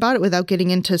say about it without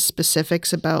getting into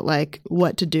specifics about like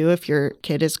what to do if your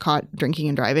kid is caught drinking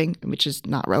and driving, which is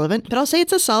not relevant. But I'll say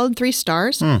it's a solid 3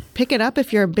 stars. Pick it up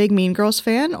if you're a big Mean Girls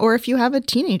fan or if you have a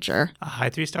teenager. A high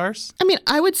 3 stars? I mean,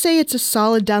 I would say it's a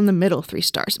solid down the middle 3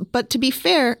 stars. But to be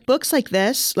fair, books like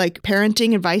this, like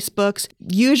parenting advice books,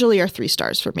 usually are 3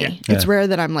 stars for me. Yeah. It's rare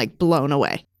that I'm like blown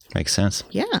away. Makes sense.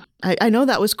 Yeah. I know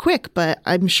that was quick, but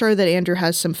I'm sure that Andrew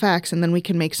has some facts and then we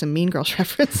can make some Mean Girls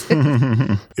references.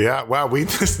 Yeah, wow.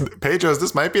 Pedro's,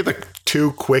 this might be the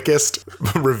 2 quickest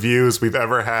reviews we've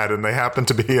ever had, and they happen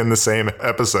to be in the same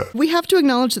episode. We have to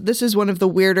acknowledge that this is one of the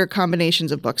weirder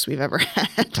combinations of books we've ever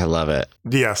had. I love it.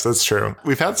 Yes, that's true.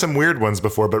 We've had some weird ones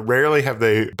before, but rarely have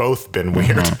they both been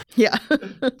weird. Yeah.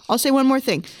 I'll say one more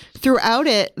thing. Throughout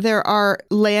it, there are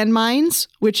landmines,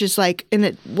 which is like,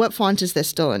 what font is this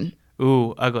still in?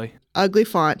 Ooh, ugly. Ugly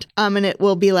font. And it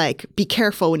will be like, be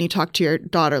careful when you talk to your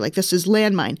daughter. Like, this is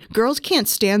landmine. Girls can't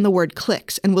stand the word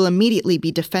cliques and will immediately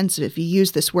be defensive if you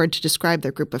use this word to describe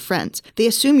their group of friends. They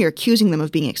assume you're accusing them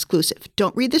of being exclusive.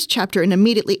 Don't read this chapter and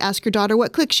immediately ask your daughter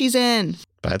what clique she's in.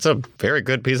 That's a very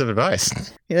good piece of advice.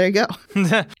 Yeah, there you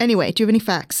go. Anyway, do you have any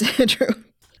facts, Andrew?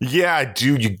 Yeah, I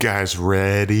do. You guys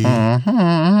ready?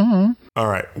 All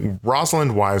right.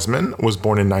 Rosalind Wiseman was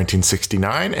born in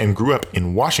 1969 and grew up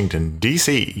in Washington,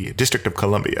 D.C., District of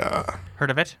Columbia.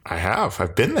 Heard of it? I have.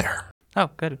 I've been there. Oh,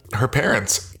 good. Her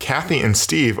parents, Kathy and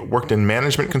Steve, worked in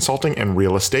management consulting and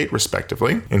real estate,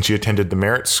 respectively, and she attended the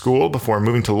Merritt School before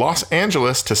moving to Los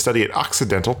Angeles to study at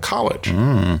Occidental College.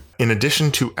 In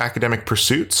addition to academic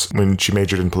pursuits, when she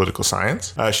majored in political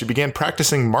science, she began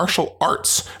practicing martial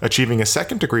arts, achieving a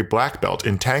 2nd-degree black belt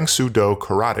in Tang Soo Do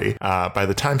Karate by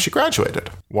the time she graduated.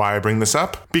 Why I bring this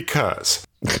up? Because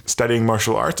studying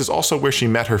martial arts is also where she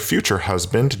met her future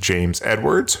husband, James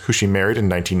Edwards, who she married in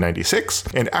 1996.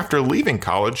 And after leaving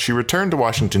college, she returned to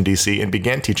Washington, D.C. and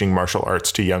began teaching martial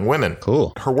arts to young women.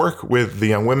 Cool. Her work with the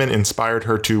young women inspired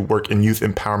her to work in youth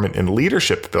empowerment and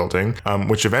leadership building,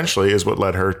 which eventually is what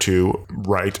led her to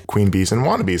write Queen Bees and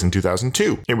Wannabes in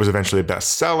 2002. It was eventually a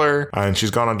bestseller, and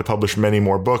she's gone on to publish many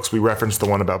more books. We referenced the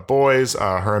one about boys.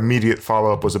 Her immediate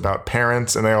follow-up was about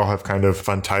parents, and they all have kind of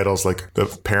fun titles, like the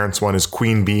parents one is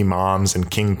Queen Bee Moms and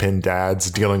Kingpin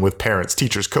Dads, dealing with parents,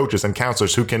 teachers, coaches, and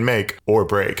counselors who can make or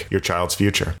break your child's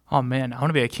future. Oh, man. I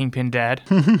want to be a kingpin dad.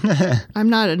 I'm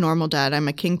not a normal dad. I'm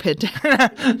a kingpin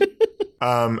dad.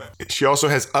 She also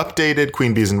has updated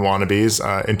Queen Bees and Wannabes.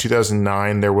 In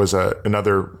 2009, there was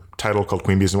another title called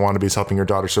Queen Bees and Wannabes, helping your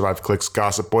daughter survive cliques,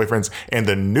 gossip, boyfriends, and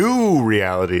the new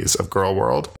realities of Girl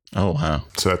World. Oh, wow.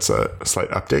 So that's a slight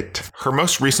update. Her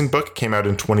most recent book came out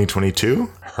in 2022.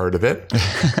 Heard of it.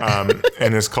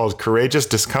 And is called Courageous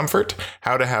Discomfort,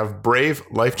 How to Have Brave,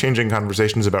 Life-Changing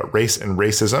Conversations About Race and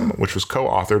Racism, which was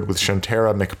co-authored with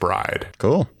Shantara McBride.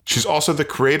 Cool. She's also the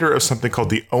creator of something called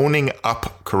the Owning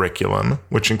Up curriculum,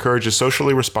 which encourages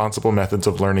socially responsible methods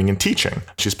of learning and teaching.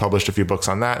 She's published a few books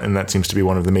on that, and that seems to be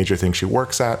one of the major things she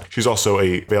works at. She's also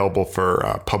available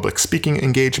for public speaking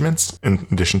engagements, in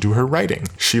addition to her writing.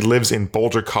 She lives in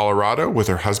Boulder, Colorado, with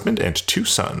her husband and 2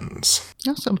 sons.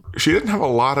 Awesome. She didn't have a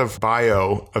lot of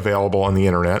bio available on the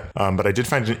internet, but I did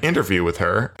find an interview with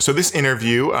her. So this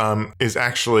interview is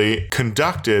actually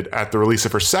conducted at the release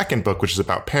of her 2nd book, which is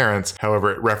about parents.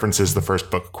 However, it references the 1st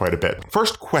book quite a bit.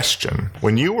 First question.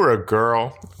 When you were a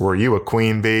girl, were you a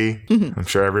queen bee? I'm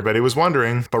sure everybody was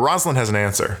wondering, but Rosalind has an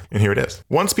answer, and here it is.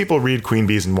 Once people read Queen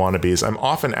Bees and Wannabes, I'm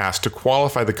often asked to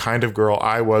qualify the kind of girl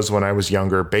I was when I was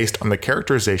younger based on the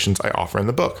characterizations I offer in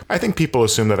the book. I think people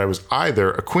assume that I was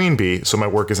either a queen bee, so my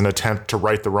work is an attempt to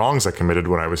right the wrongs I committed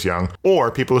when I was young,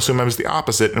 or people assume I was the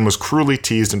opposite and was cruelly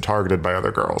teased and targeted by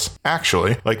other girls.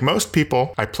 Actually, like most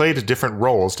people, I played different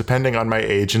roles depending on my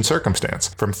age and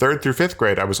circumstance. From 3rd through 5th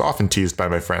grade, I was often teased by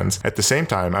my friends. At the same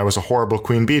time, I was a horrible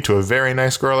queen bee to a very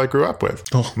nice girl I grew up with,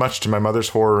 much to my mother's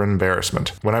horror and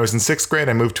embarrassment. When I was in 6th grade,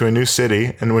 I moved to a new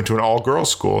city and went to an all-girls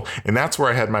school, and that's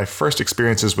where I had my first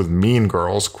experiences with mean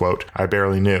girls, quote, I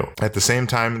barely knew. At the same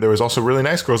time, there was also really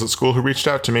nice girls at school who reached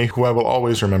out to me, who I will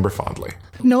always remember fondly.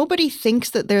 Nobody thinks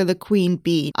that they're the queen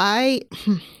bee.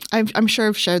 I'm sure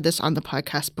I've shared this on the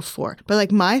podcast before, but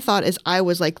like my thought is I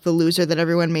was like the loser that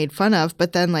everyone made fun of.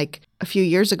 But then like a few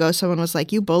years ago, someone was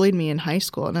like, you bullied me in high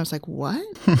school. And I was like, what?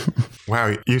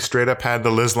 Wow, you straight up had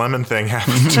the Liz Lemon thing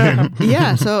happen to you.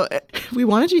 Yeah. So We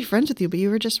wanted to be friends with you, but you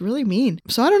were just really mean.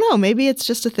 So I don't know. Maybe it's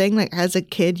just a thing like as a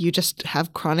kid, you just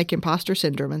have chronic imposter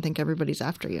syndrome and think everybody's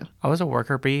after you. I was a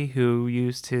worker bee who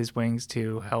used his wings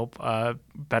to help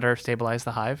better stabilize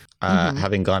the hive.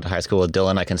 Having gone to high school with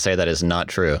Dylan, I can say that is not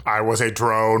true. I was a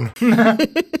drone.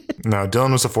 No,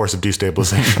 Dylan was a force of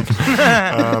destabilization.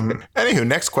 Anywho,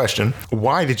 next question.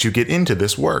 Why did you get into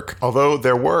this work? Although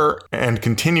there were and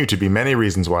continue to be many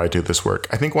reasons why I do this work,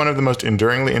 I think one of the most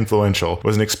enduringly influential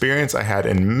was an experience I had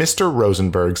in Mr.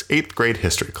 Rosenberg's 8th grade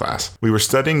history class. We were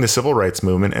studying the civil rights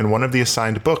movement, and one of the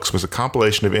assigned books was a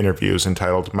compilation of interviews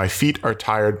entitled My Feet Are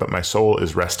Tired, But My Soul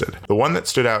Is Rested. The one that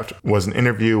stood out was an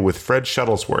interview with Fred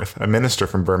Shuttlesworth, a minister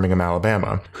from Birmingham,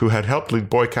 Alabama, who had helped lead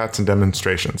boycotts and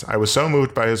demonstrations. I was so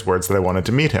moved by his words that I wanted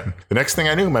to meet him. The next thing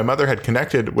I knew, my mother had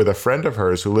connected with a friend of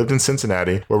hers who lived in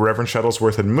Cincinnati, where Reverend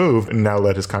Shuttlesworth had moved and now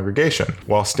led his congregation.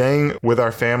 While staying with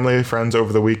our family friends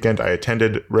over the weekend, I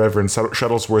attended Reverend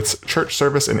Shuttlesworth's church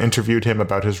service and interviewed him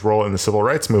about his role in the civil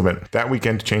rights movement. That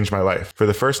weekend changed my life. For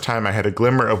the first time, I had a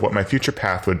glimmer of what my future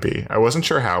path would be. I wasn't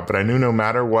sure how, but I knew no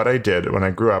matter what I did when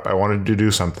I grew up, I wanted to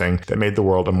do something that made the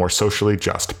world a more socially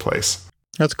just place.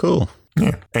 That's cool.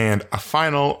 Yeah. And a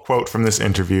final quote from this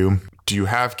interview. Do you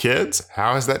have kids?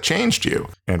 How has that changed you?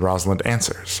 And Rosalind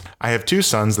answers, I have 2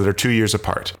 sons that are 2 years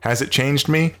apart. Has it changed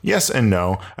me? Yes and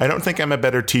no. I don't think I'm a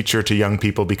better teacher to young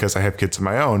people because I have kids of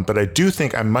my own, but I do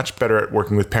think I'm much better at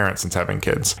working with parents since having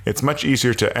kids. It's much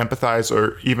easier to empathize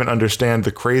or even understand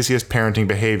the craziest parenting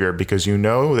behavior because you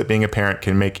know that being a parent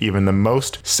can make even the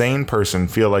most sane person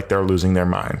feel like they're losing their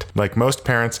mind. Like most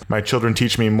parents, my children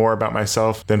teach me more about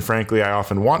myself than frankly I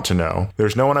often want to know.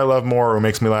 There's no one I love more or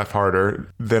makes me laugh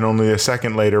harder than only a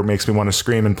second later makes me want to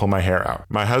scream and pull my hair out.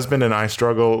 My husband and I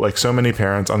struggle like so many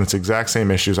parents on this exact same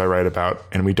issues I write about,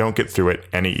 and we don't get through it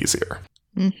any easier.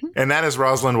 Mm-hmm. And that is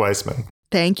Rosalind Weissman.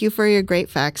 Thank you for your great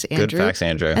facts, Andrew. Good facts,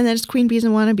 Andrew. And then it's Queen Bees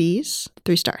and Wannabes,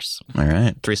 3 stars. All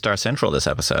right. 3-star central this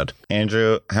episode.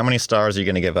 Andrew, how many stars are you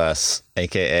going to give us?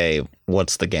 AKA,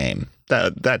 what's the game?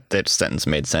 That sentence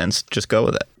made sense. Just go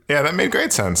with it. Yeah, that made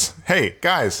great sense. Hey,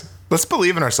 guys, let's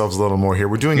believe in ourselves a little more here.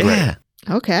 We're doing great.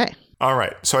 Okay. All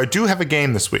right. So I do have a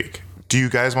game this week. Do you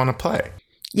guys want to play?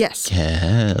 Yes.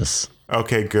 Yes.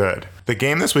 Okay, good. The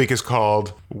game this week is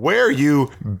called Where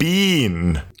You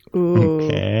Been.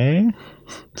 Ooh.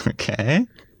 Okay.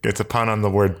 It's a pun on the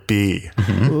word bee,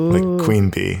 like queen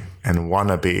bee and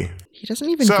wannabe. He doesn't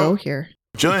even go here.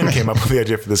 Jillian came up with the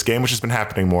idea for this game, which has been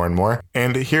happening more and more.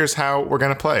 And here's how we're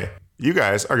going to play. You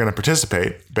guys are going to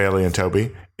participate, Bailey and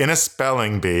Toby, in a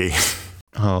spelling bee.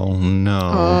 Oh, no.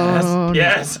 Oh,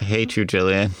 Yes. I hate you,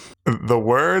 Jillian. The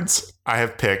words I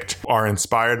have picked are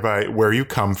inspired by where you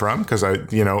come from, because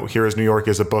Here is New York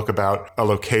is a book about a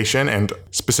location, and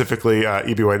specifically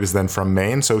E.B. White is then from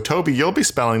Maine. So Toby, you'll be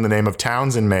spelling the name of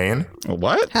towns in Maine.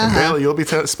 What? And Bailey, you'll be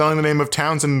spelling the name of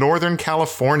towns in Northern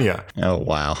California. Oh,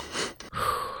 wow.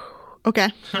 Okay.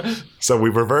 So we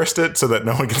reversed it so that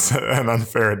no one gets an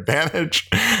unfair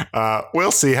advantage.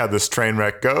 We'll see how this train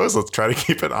wreck goes. Let's try to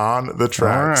keep it on the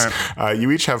tracks. All You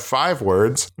each have 5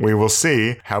 words. We will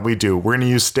see how we do. We're going to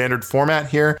use standard format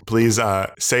here. Please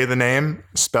say the name,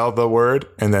 spell the word,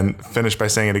 and then finish by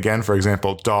saying it again. For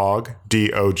example, dog,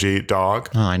 D-O-G, dog.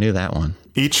 Oh, I knew that one.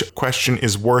 Each question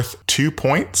is worth 2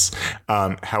 points.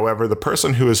 However, the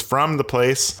person who is from the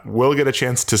place will get a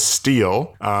chance to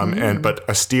steal, but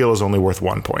a steal is only worth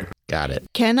 1 point. Got it.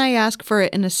 Can I ask for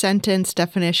it in a sentence,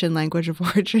 definition, language of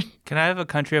origin? Can I have a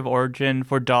country of origin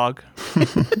for dog?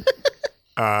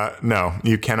 No,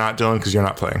 you cannot, Dylan, because you're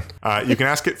not playing. You can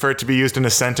ask it for it to be used in a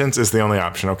sentence is the only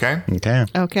option, okay? Okay.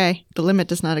 Okay. The limit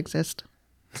does not exist.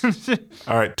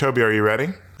 All right, Toby, are you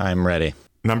ready? I'm ready.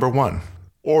 Number 1,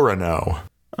 Orono.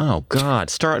 Oh, God.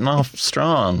 Starting off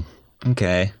strong.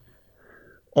 Okay.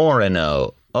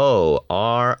 Orono. O-R-I-N-E-A-U.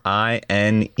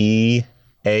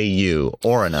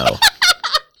 Orono.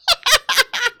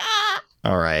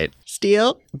 All right.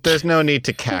 Steal? There's no need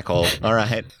to cackle. All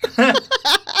right.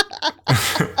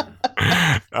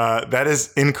 That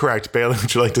is incorrect. Bailey,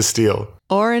 would you like to steal?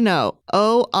 Orono.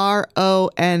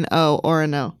 O-R-O-N-O.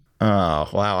 Orono. Oh,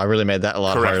 wow. I really made that a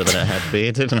lot Correct. harder than it had to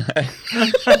be, didn't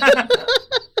I?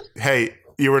 Hey,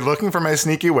 you were looking for my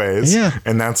sneaky ways. Yeah.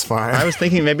 And that's fine. I was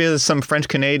thinking maybe there's some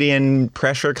French-Canadian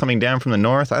pressure coming down from the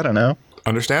north. I don't know.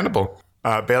 Understandable.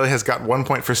 Bailey has got 1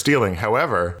 point for stealing.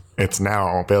 However, it's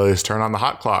now Bailey's turn on the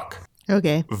hot clock.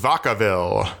 Okay.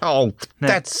 Vacaville. Oh,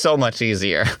 that's so much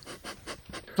easier.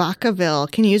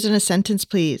 Vacaville. Can you use it in a sentence,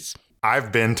 please?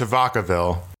 I've been to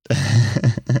Vacaville.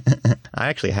 I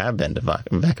actually have been to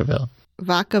Vacaville.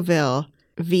 Vacaville.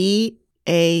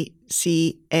 V-A-C-A-V-I-L-L-E.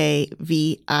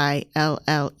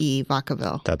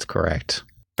 Vacaville. That's correct.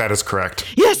 That is correct.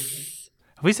 Yes!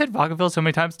 Have we said Vacaville so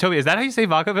many times? Toby, is that how you say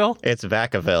Vacaville? It's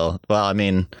Vacaville. Well, I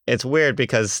mean, it's weird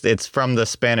because it's from the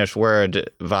Spanish word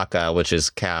vaca, which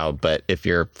is cow. But if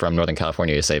you're from Northern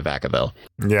California, you say Vacaville.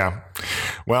 Yeah.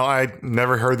 Well, I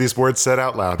never heard these words said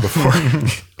out loud before.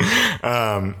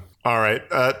 All right.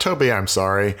 Toby, I'm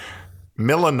sorry.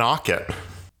 Millinocket.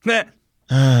 Meh.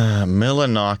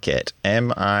 Millinocket.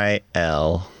 M-I-L-A-N.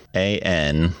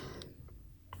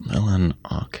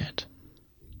 Millinocket.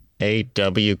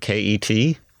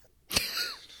 A-W-K-E-T?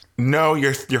 No,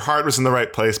 your heart was in the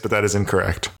right place, but that is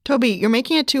incorrect. Toby, you're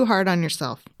making it too hard on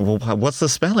yourself. Well, what's the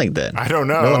spelling then? I don't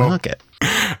know.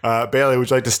 Millinocket. Bailey,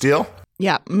 would you like to steal?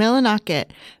 Yeah,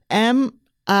 Millinocket. Millinocket.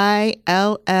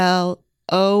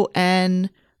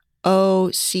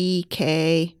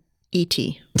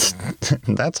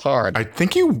 That's hard. I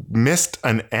think you missed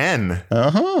an N.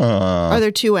 Uh-huh. Are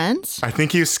there two N's? I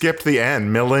think you skipped the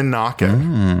N.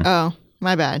 Millinocket. Oh,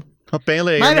 my bad. Oh,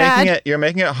 Bailey, My bad. you're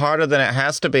making it harder than it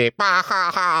has to be.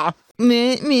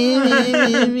 Me.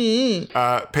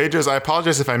 Pages, I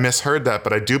apologize if I misheard that,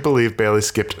 but I do believe Bailey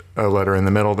skipped a letter in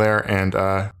the middle there, and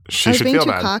she I was should being feel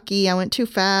too bad. cocky. I went too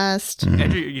fast.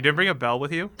 Andrew, you didn't bring a bell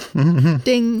with you?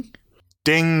 Ding.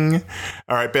 Ding.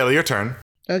 All right, Bailey, your turn.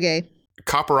 Okay.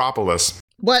 Copperopolis.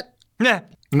 What? Nah.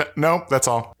 No, that's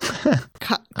all. I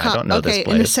don't know this Okay,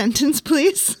 in a place. sentence,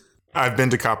 please. I've been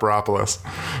to Copperopolis.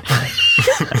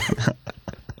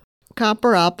 Copperopolis.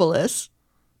 Copperopolis.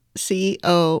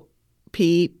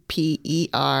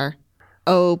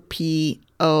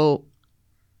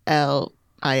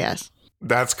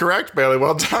 That's correct, Bailey.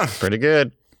 Well done. Pretty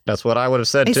good. That's what I would have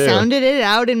said, I too. sounded it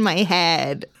out in my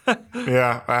head.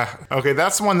 Yeah. Okay,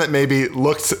 that's one that maybe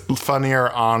looked funnier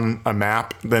on a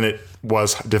map than it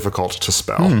was difficult to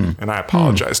spell. And I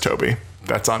apologize, Toby.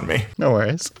 That's on me. No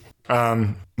worries.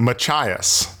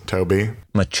 Machias, Toby.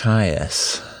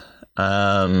 Machias.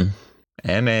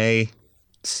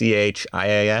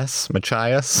 M-A-C-H-I-A-S.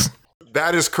 Machias.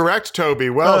 That is correct, Toby.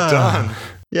 Well done.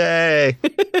 Yay.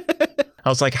 I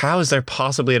was like, how is there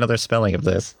possibly another spelling of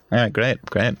this? All right, great.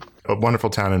 A wonderful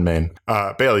town in Maine.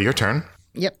 Bailey, your turn.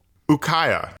 Yep.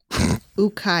 Ukiah.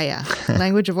 Ukiah.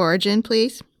 Language of origin,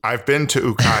 please. I've been to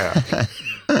Ukiah.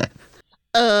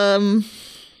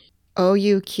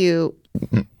 O-U-Q-U-I-A.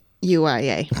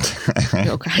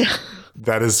 Ukiah.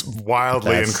 That is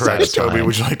wildly That's incorrect, satisfying. Toby.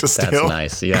 Would you like to steal? That's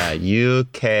nice. Yeah,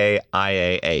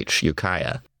 U-K-I-A-H.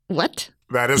 Ukiah. What?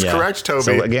 That is Yeah. correct, Toby.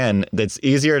 So again, it's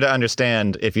easier to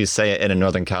understand if you say it in a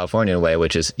Northern California way,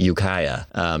 which is Ukiah.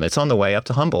 It's on the way up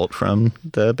to Humboldt from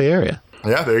the Bay Area.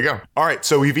 Yeah, there you go. All right,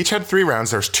 so we've each had 3 rounds.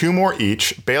 There's 2 more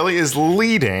each. Bailey is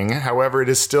leading. However, it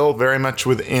is still very much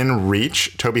within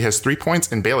reach. Toby has 3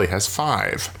 points and Bailey has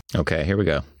 5. Okay, here we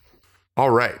go.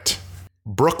 All right.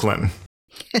 Brooklyn.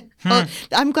 Oh,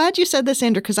 I'm glad you said this,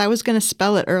 Andrew, because I was going to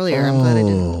spell it earlier. I'm glad I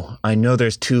didn't. Oh, I know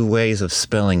there's 2 ways of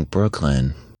spelling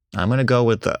Brooklyn. I'm going to go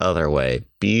with the other way.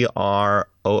 B-R-O-O-K-L-I-N-E.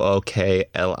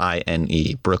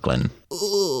 Brooklyn.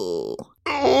 Ooh.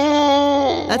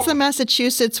 That's the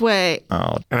Massachusetts way.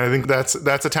 Oh, And I think that's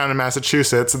a town in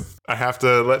Massachusetts. I have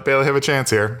to let Bailey have a chance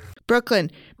here. Brooklyn.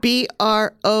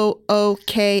 B-R-O-O-K-L-I-N.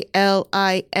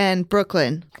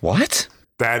 Brooklyn. what?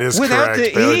 That is Without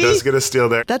correct. the Bailey E? does get a steal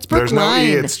there. That's There's no E.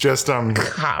 Brookline. It's just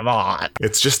Come on.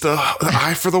 It's just the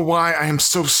I for the Y. I am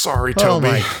so sorry, Oh Toby.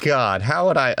 my God. How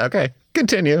would I? Okay,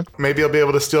 continue. Maybe I'll be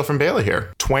able to steal from Bailey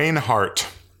here. Twain Hart.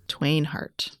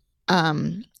 Twainhart.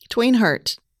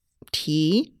 Twainhart.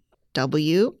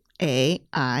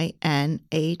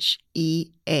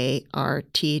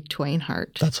 T-W-A-I-N-H-E-A-R-T.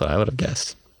 Twainhart. That's what I would have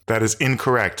guessed. That is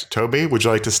incorrect. Toby, would you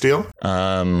like to steal?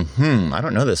 I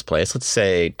don't know this place. Let's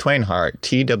say Twainhart.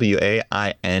 T-W-A-I-N-E-H-E-A-R-T.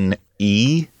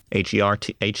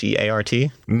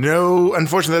 No,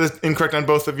 unfortunately, that is incorrect on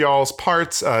both of y'all's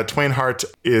parts. Twainhart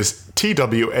is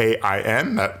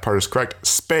T-W-A-I-N. That part is correct.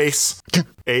 Space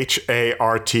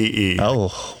H-A-R-T-E.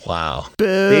 Oh, wow.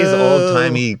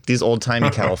 These old timey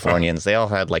Californians, they all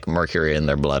had like mercury in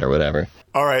their blood or whatever.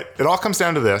 All right, it all comes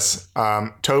down to this.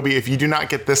 Toby, if you do not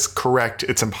get this correct,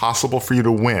 it's impossible for you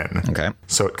to win. Okay.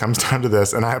 So it comes down to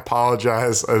this, and I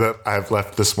apologize that I've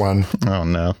left this one Oh,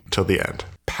 no. till the end.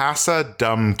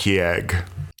 Passadumkeag.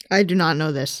 I do not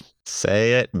know this.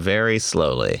 Say it very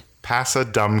slowly.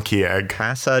 Passadumkeag.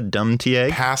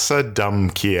 Passadumkeag?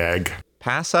 Passadumkeag.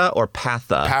 Passa or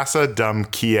Patha?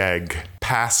 Passadumkeag.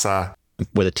 Passa.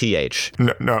 With a TH.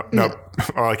 No. Well,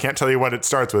 I can't tell you what it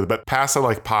starts with, but passa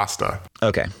like pasta.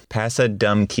 Okay.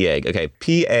 Passadumkeag. Okay.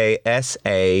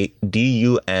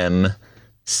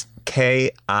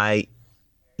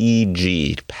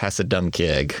 P-A-S-A-D-U-M-K-I-E-G.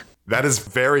 Passadumkeag. That is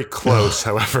very close,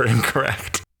 however,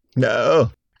 incorrect.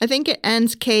 No. I think it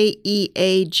ends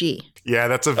K-E-A-G. Yeah,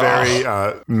 that's a very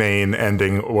main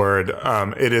ending word.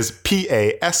 It is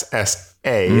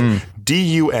PASSADUMKEAG.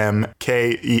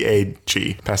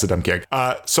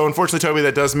 Passadumkeag. So unfortunately, Toby,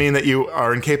 that does mean that you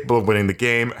are incapable of winning the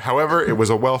game. However, it was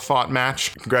a well-fought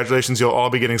match. Congratulations, you'll all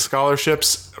be getting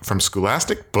scholarships from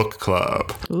Scholastic Book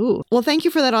Club. Ooh. Well, thank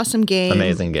you for that awesome game.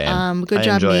 Amazing game. Good I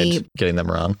job, enjoyed me. getting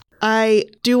them wrong. I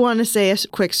do want to say a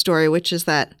quick story, which is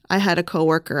that I had a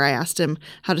coworker. I asked him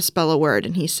how to spell a word,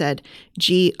 and he said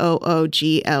Google. And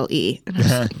I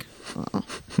was like,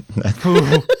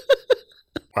 oh.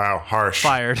 Wow, harsh.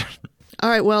 Fired. All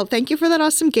right, well, thank you for that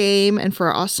awesome game and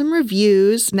for awesome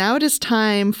reviews. Now it is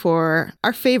time for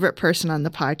our favorite person on the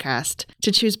podcast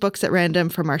to choose books at random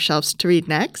from our shelves to read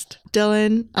next.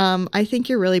 Dylan, I think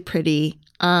you're really pretty.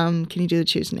 Can you do the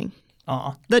choosing?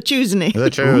 The choosing.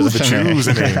 The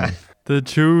choosing. The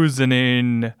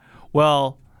choosing.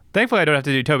 Well, thankfully I don't have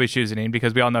to do Toby's choosing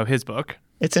because we all know his book.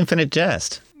 It's Infinite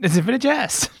Jest. It's Infinite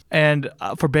Jest. And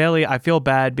for Bailey, I feel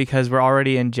bad because we're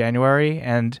already in January,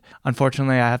 and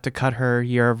unfortunately I have to cut her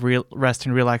year of rest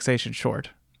and relaxation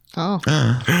short. Oh.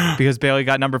 Because Bailey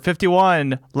got number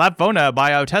 51, Lapvona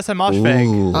by Ottessa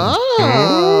Moshfegh.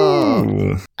 Oh.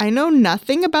 Ooh. I know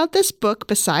nothing about this book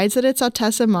besides that it's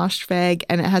Ottessa Moshfegh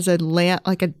and it has a lamb,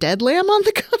 like a dead lamb on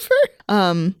the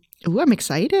cover. Ooh, I'm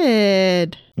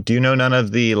excited. Do you know none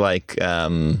of the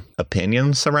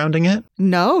opinions surrounding it?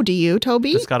 No, do you,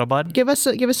 Toby? The scuttlebutt? Give us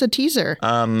a teaser.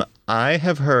 I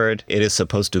have heard it is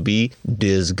supposed to be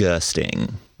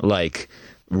disgusting, like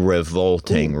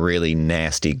revolting, really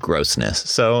nasty grossness.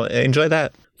 So enjoy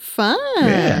that. Fun.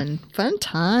 Yeah. Fun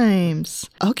times.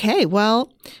 Okay,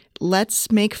 well,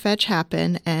 let's make fetch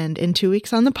happen. And in 2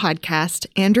 weeks on the podcast,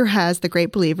 Andrew has The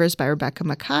Great Believers by Rebecca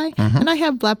Makkai, and I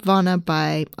have Lapvona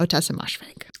by Ottessa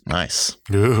Moshfegh. Nice.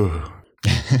 Ooh.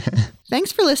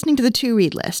 Thanks for listening to the To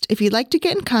Read List. If you'd like to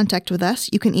get in contact with us,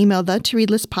 you can email the To Read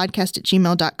List podcast at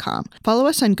gmail.com. Follow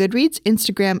us on Goodreads,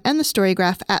 Instagram, and the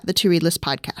Storygraph at the To Read List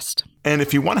podcast. And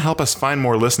if you want to help us find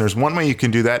more listeners, one way you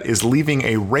can do that is leaving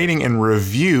a rating and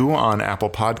review on Apple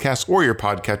Podcasts or your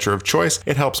podcatcher of choice.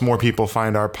 It helps more people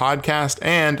find our podcast.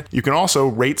 And you can also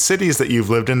rate cities that you've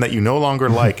lived in that you no longer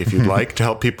like, if you'd like, to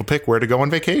help people pick where to go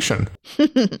on vacation.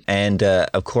 And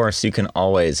of course, you can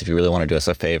always, if you really want to do us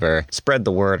a favor, spread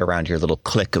the word around your little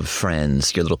clique of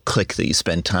friends, your little clique that you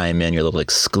spend time in, your little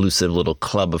exclusive little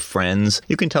club of friends.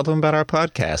 You can tell them about our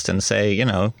podcast and say, you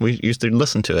know, we used to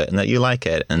listen to it and that you like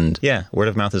it. And yeah, word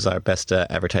of mouth is our best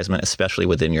advertisement, especially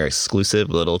within your exclusive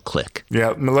little clique.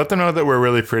 Yeah, let them know that we're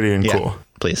really pretty and cool.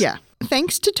 Please. Yeah.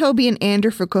 Thanks to Toby and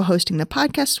Andrew for co-hosting the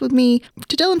podcast with me,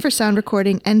 to Dylan for sound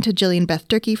recording, and to Jillian Beth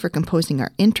Durkee for composing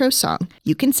our intro song,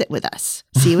 You Can Sit With Us.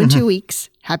 See you in 2 weeks.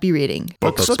 Happy reading.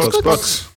 Books.